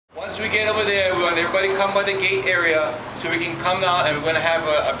we get over there, we want everybody to come by the gate area so we can come down, and we're going to have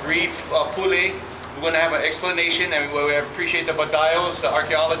a brief pule. We're going to have an explanation, and we appreciate the Badayos, the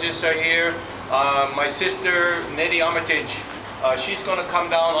archaeologists are here. My sister, Nettie Armitage, she's going to come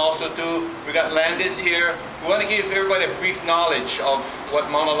down also too. We got Landis here. We want to give everybody a brief knowledge of what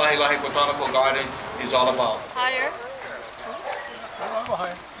Maunalahilahi Botanical Garden is all about. Higher. I'll go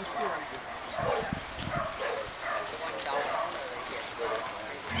higher.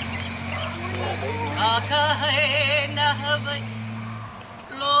 Makaha Hawaiian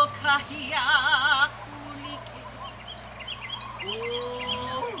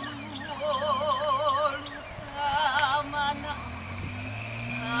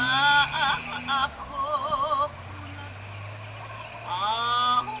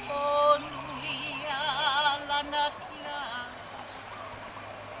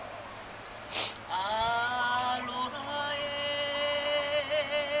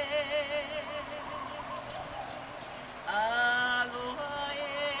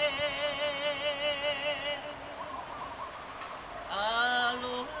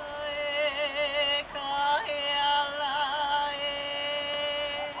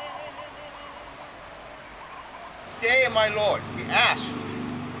Today, my Lord, we ask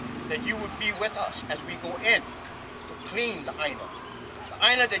that you would be with us as we go in to clean the Aina. The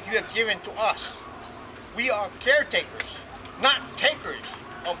Aina that you have given to us. We are caretakers, not takers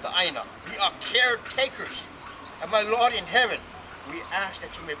of the Aina. We are caretakers. And my Lord in heaven, we ask that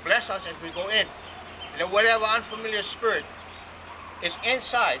you may bless us as we go in. And that whatever unfamiliar spirit is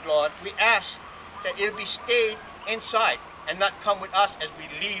inside, Lord, we ask that it be stayed inside and not come with us as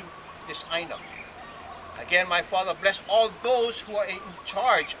we leave this Aina. Again, my Father, bless all those who are in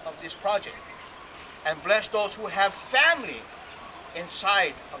charge of this project, and bless those who have family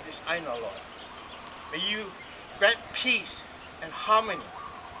inside of this Aina, Lord. May you grant peace and harmony,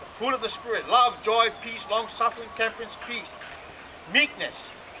 the fruit of the Spirit, love, joy, peace, long-suffering, temperance, peace, meekness.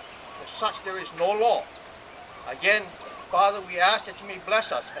 For such there is no law. Again, Father, we ask that you may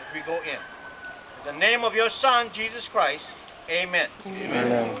bless us as we go in. In the name of your Son, Jesus Christ, amen.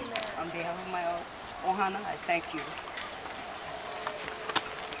 Amen. On behalf of my Ohana, I thank you.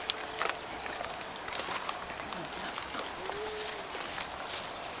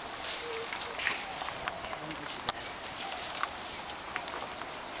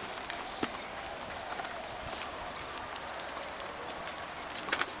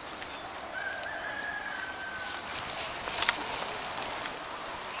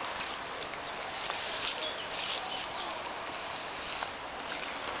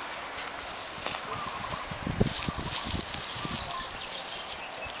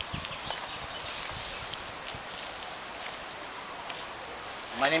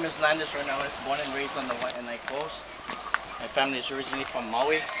 My name is Landis Renales, born and raised on the Waianae Coast. My family is originally from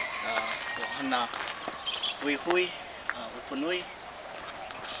Maui, Ohana Hui, Upunui.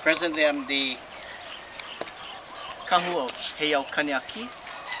 Presently, I'm the kahu of Heiau Kaniaki.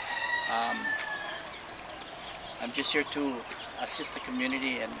 I'm just here to assist the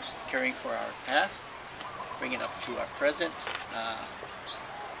community in caring for our past, bring it up to our present.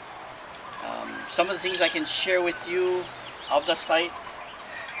 Some of the things I can share with you of the site.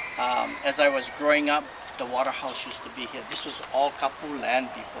 As I was growing up, the water house used to be here. This was all kapu land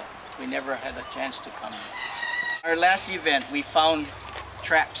before. We never had a chance to come here. Our last event, we found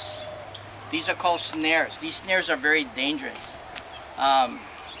traps. These are called snares. These snares are very dangerous.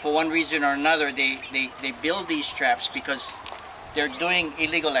 For one reason or another, they build these traps because they're doing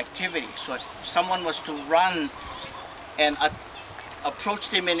illegal activity. So if someone was to run and approach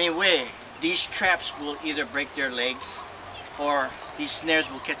them in any way, these traps will either break their legs or these snares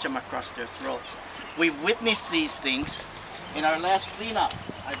will catch them across their throats. We've witnessed these things. In our last cleanup,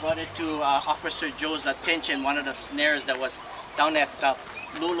 I brought it to Officer Joe's attention, one of the snares that was down at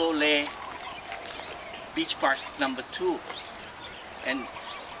Lulole Beach Park number 2. And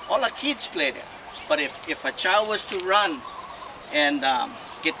all the kids play there. But if a child was to run and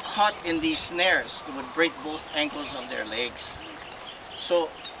get caught in these snares, it would break both ankles of their legs. So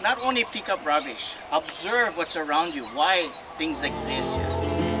not only pick up rubbish, observe what's around you, why things exist here.